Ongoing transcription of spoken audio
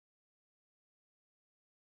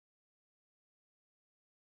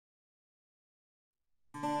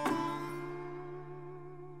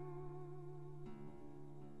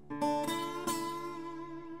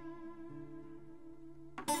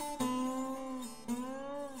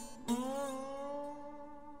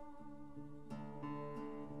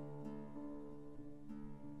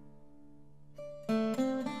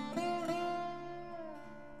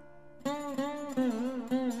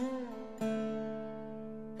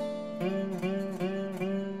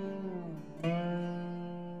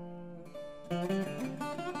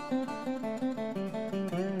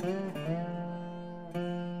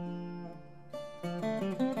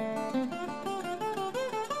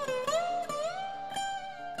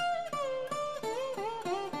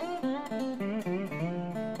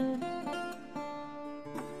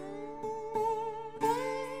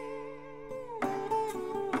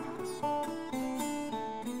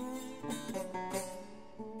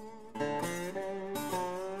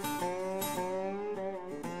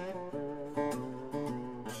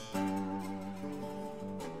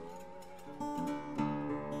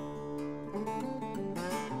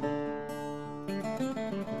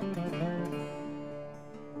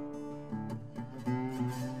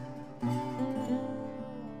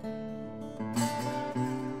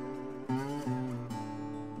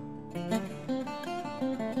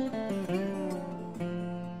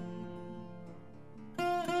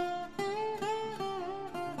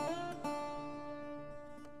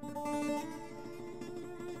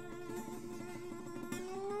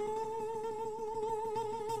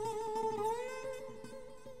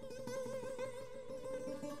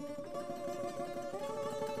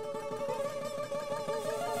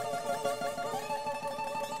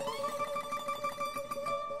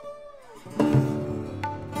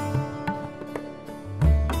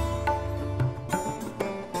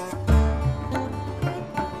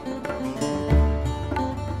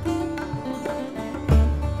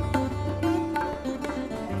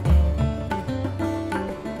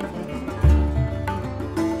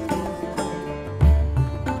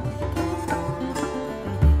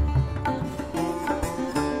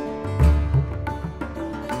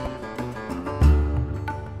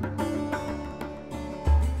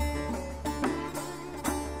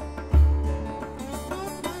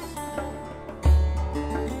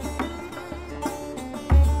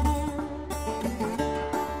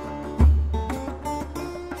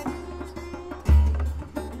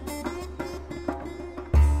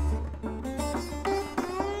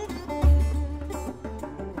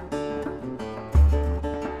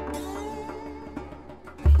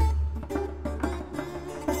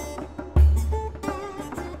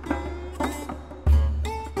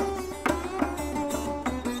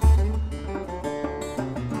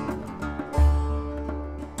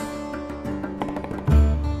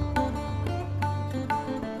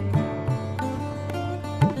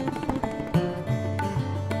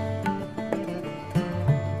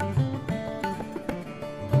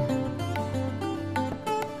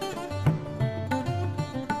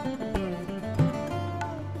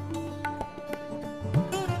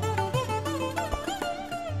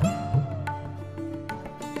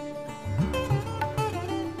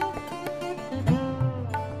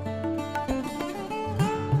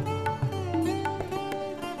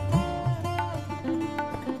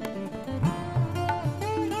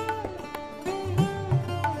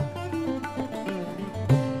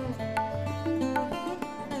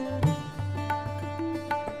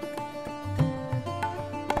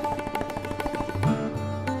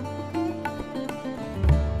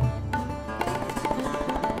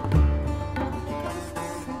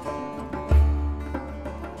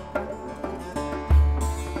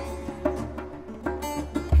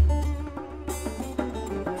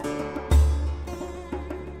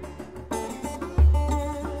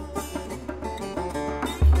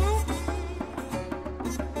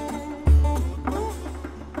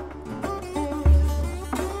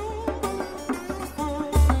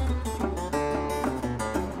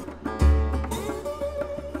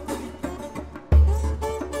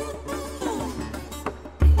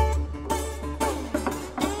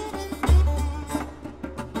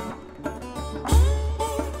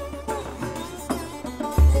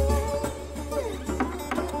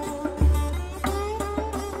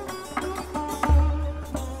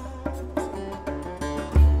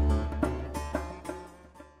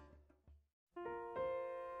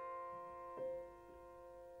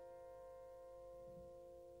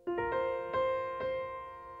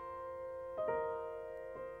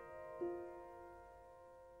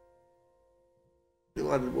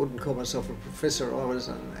I wouldn't call myself a professor. I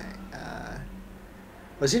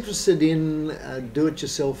was interested in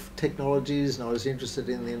do-it-yourself technologies, and I was interested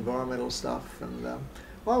in the environmental stuff. And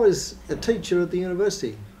I was a teacher at the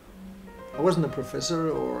university. I wasn't a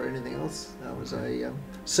professor or anything else. I was a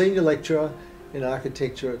senior lecturer in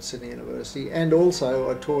architecture at Sydney University, and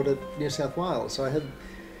also I taught at New South Wales. So I had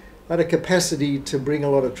a capacity to bring a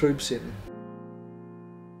lot of troops in.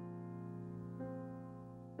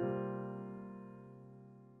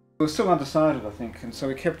 We were still undecided, I think, and so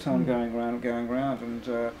we kept on going round,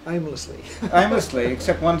 and Aimlessly. aimlessly.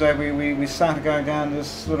 Except one day we started going down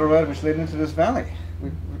this little road which led into this valley,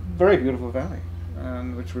 very beautiful valley,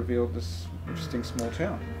 and which revealed this interesting small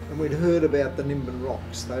town. And we'd heard about the Nimbin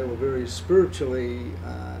Rocks. They were very spiritually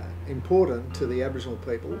important to the Aboriginal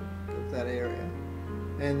people of that area.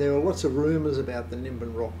 And there were lots of rumours about the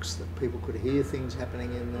Nimbin Rocks, that people could hear things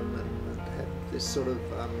happening in them, and had this sort of,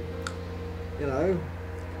 you know,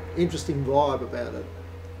 interesting vibe about it.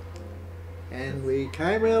 And we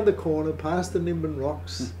came round the corner past the Nimbin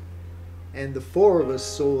Rocks, and the four of us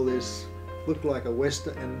saw this, looked like a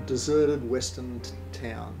western and deserted western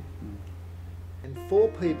town. And four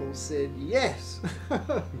people said yes.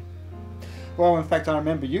 Well, in fact, I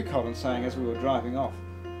remember you, Colin, saying as we were driving off,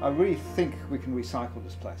 I really think we can recycle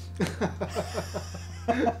this place.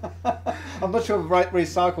 I'm not sure if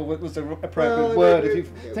recycle was the appropriate word if you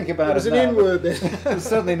think about it. It was an N-word then. It was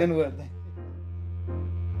certainly an N-word then.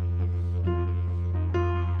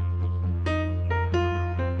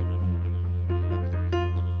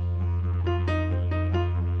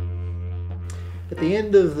 At the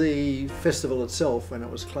end of the festival itself, when it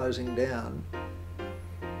was closing down,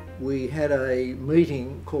 we had a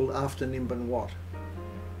meeting called After Nimbin Wat.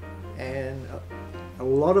 And a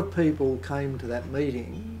lot of people came to that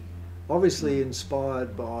meeting, obviously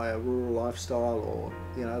inspired by a rural lifestyle, or,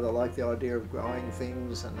 you know, they like the idea of growing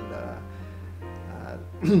things, and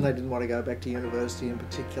they didn't want to go back to university in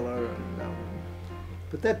particular. And,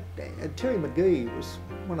 but that Terry McGee was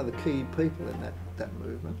one of the key people in that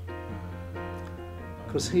movement,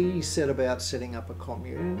 because he set about setting up a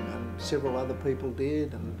commune, and several other people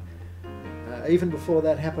did. And even before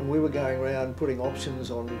that happened, we were going around putting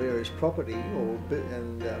options on various property,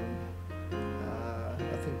 and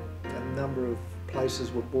I think a number of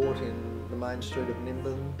places were bought in the main street of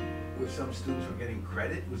Nimbin. Where some students were getting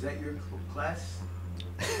credit? Was that your class?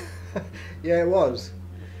 Yeah, it was.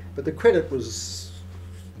 But the credit was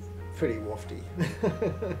pretty wafty.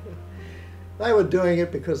 They were doing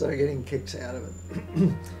it because they were getting kicks out of it.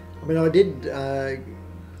 I mean, I did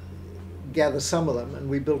gather some of them, and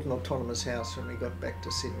we built an autonomous house when we got back to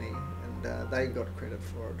Sydney, and they got credit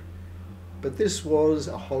for it. But this was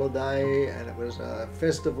a holiday, and it was a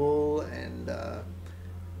festival,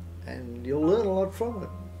 and you'll learn a lot from it.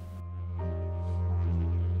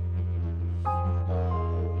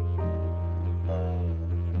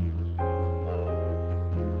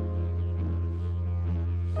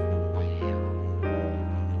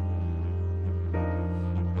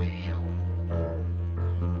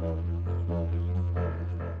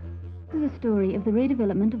 Story of the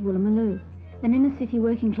redevelopment of Woolloomooloo, an inner-city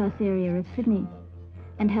working-class area of Sydney,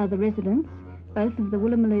 and how the residents, both of the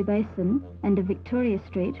Woolloomooloo Basin and of Victoria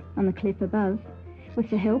Street on the cliff above, with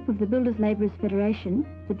the help of the Builders Labourers Federation,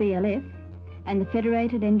 the BLF, and the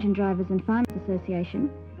Federated Engine Drivers and Farmers Association,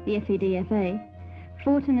 the FEDFA,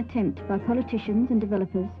 fought an attempt by politicians and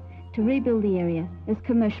developers to rebuild the area as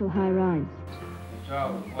commercial high-rise.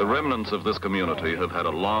 The remnants of this community have had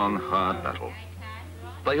a long, hard battle.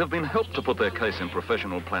 They have been helped to put their case in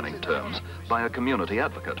professional planning terms by a community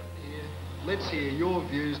advocate. Let's hear your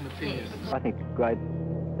views and opinions. I think great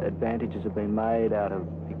advantages have been made out of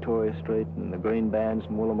Victoria Street and the green bands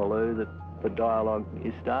and Woolloomooloo, that the dialogue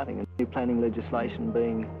is starting. And new planning legislation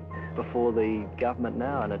being before the government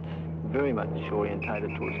now, and it's very much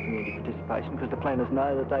orientated towards community participation, because the planners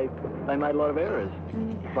know that they made a lot of errors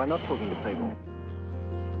by not talking to people.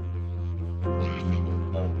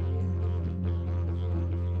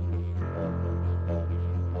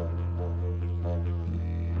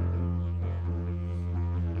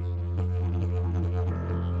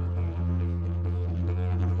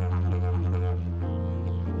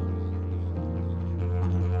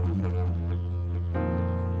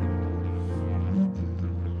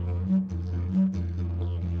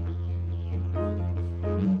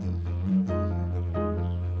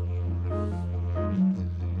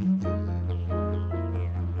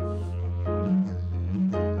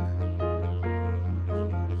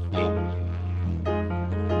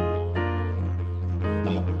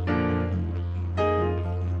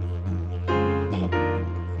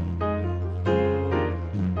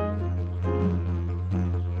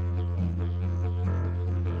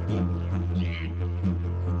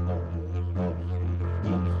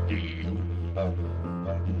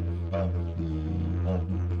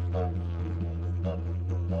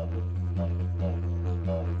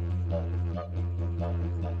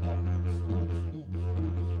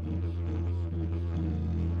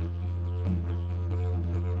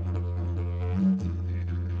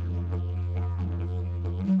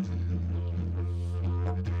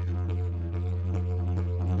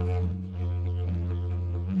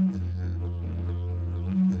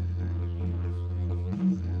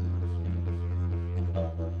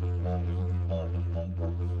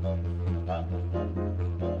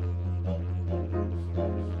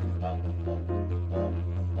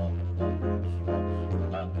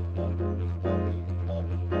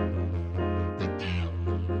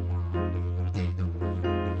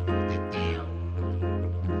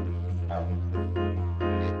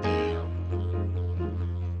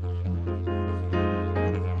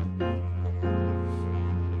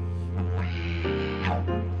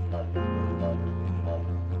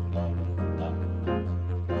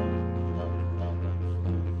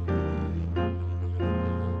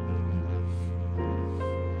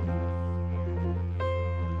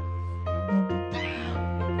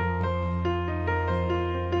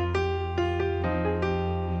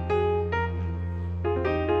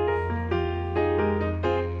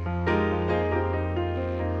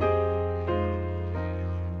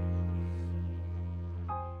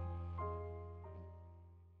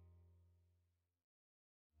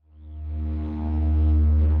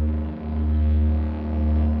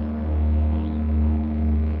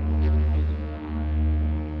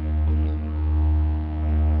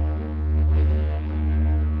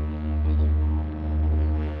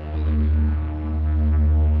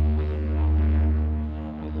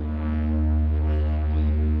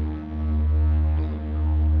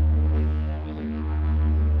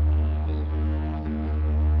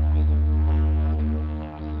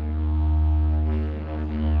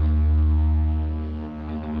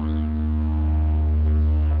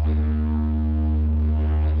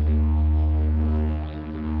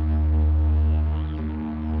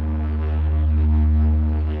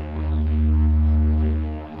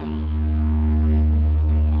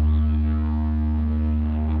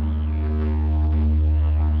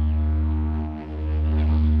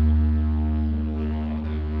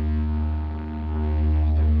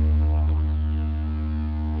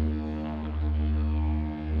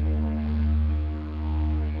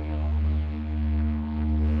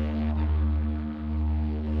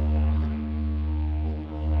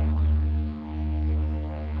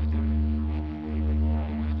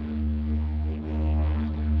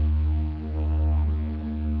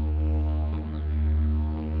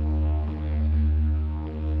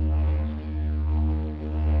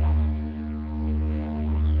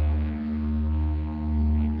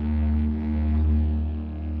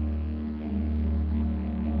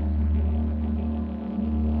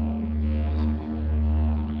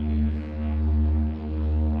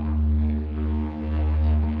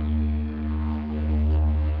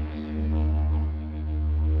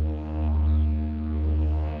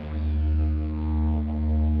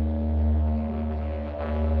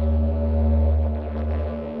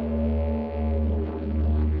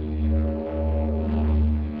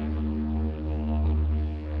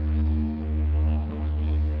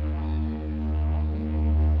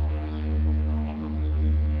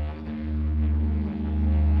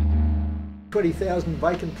 20,000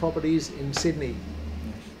 vacant properties in Sydney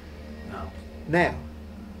now,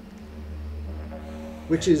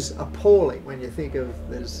 which is appalling when you think of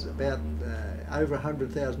there's about over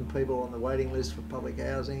 100,000 people on the waiting list for public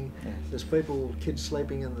housing. Yes. There's kids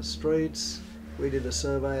sleeping in the streets. We did a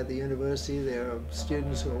survey at the university. There are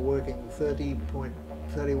students who are working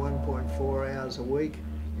 31.4 hours a week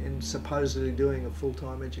and supposedly doing a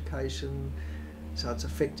full-time education. So it's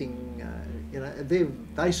affecting,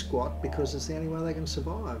 they squat because it's the only way they can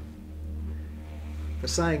survive. The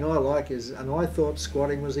saying I like is, and I thought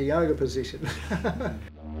squatting was a yoga position.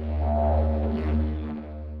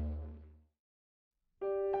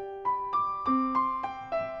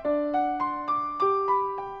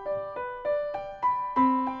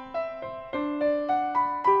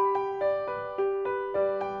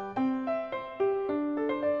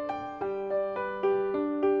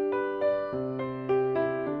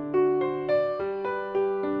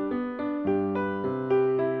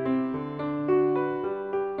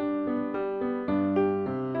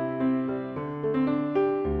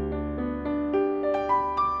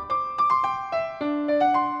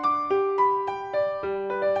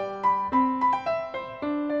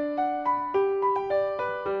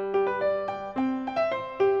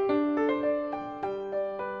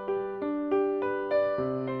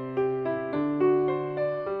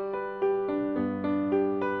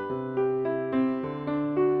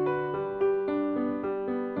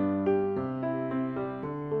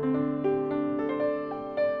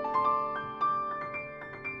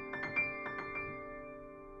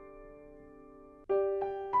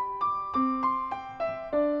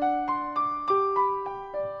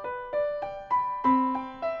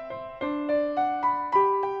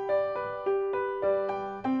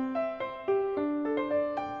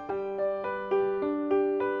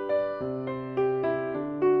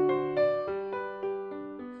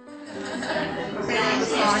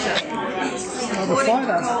 According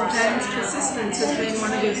to Col James, persistence has been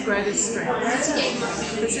one of his greatest strengths.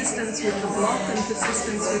 Persistence with the block and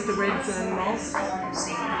persistence with the Redfern mob,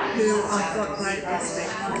 who I've got great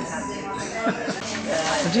respect for.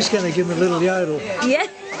 I'm just going to give him a little yodel. Yeah,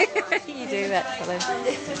 you do that, Colin.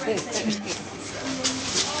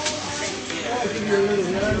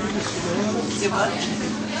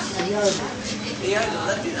 The yodel,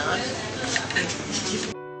 that'd be nice.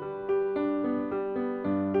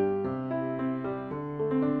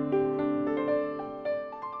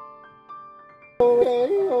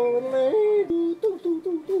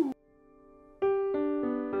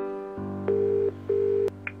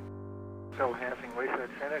 Housing Research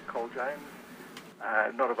Centre, Col James.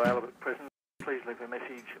 Not available at present. Please leave a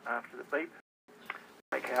message after the beep.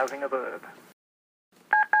 Make housing a verb.